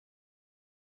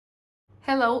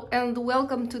Hello and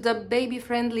welcome to the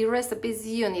baby-friendly recipes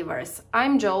universe.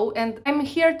 I'm Jo and I'm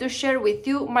here to share with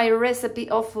you my recipe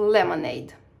of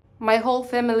lemonade. My whole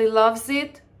family loves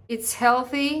it, it's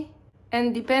healthy,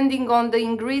 and depending on the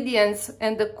ingredients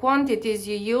and the quantities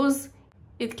you use,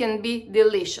 it can be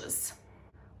delicious.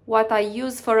 What I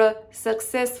use for a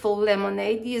successful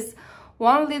lemonade is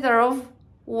 1 liter of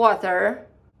water,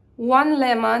 1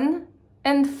 lemon,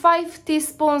 and 5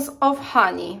 teaspoons of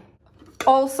honey.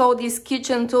 Also, this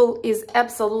kitchen tool is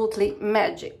absolutely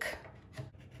magic.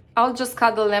 I'll just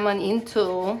cut the lemon in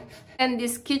two, and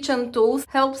this kitchen tool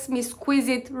helps me squeeze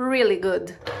it really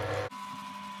good.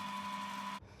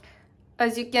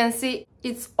 As you can see,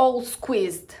 it's all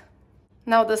squeezed.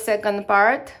 Now the second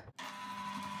part.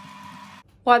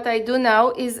 What I do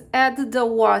now is add the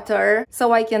water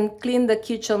so I can clean the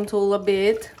kitchen tool a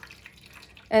bit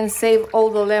and save all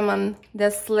the lemon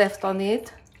that's left on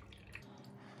it.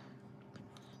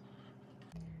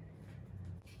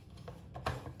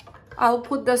 I'll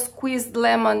put the squeezed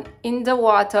lemon in the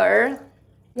water.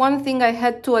 One thing I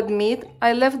had to admit,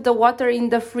 I left the water in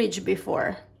the fridge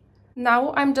before.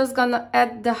 Now I'm just gonna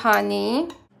add the honey,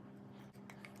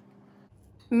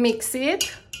 mix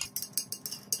it,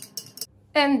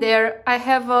 and there I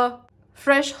have a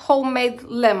fresh homemade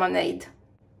lemonade.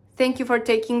 Thank you for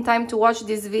taking time to watch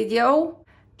this video.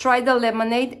 Try the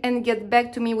lemonade and get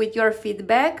back to me with your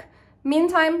feedback.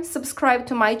 Meantime, subscribe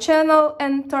to my channel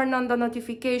and turn on the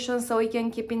notifications so we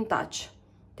can keep in touch.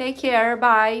 Take care,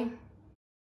 bye!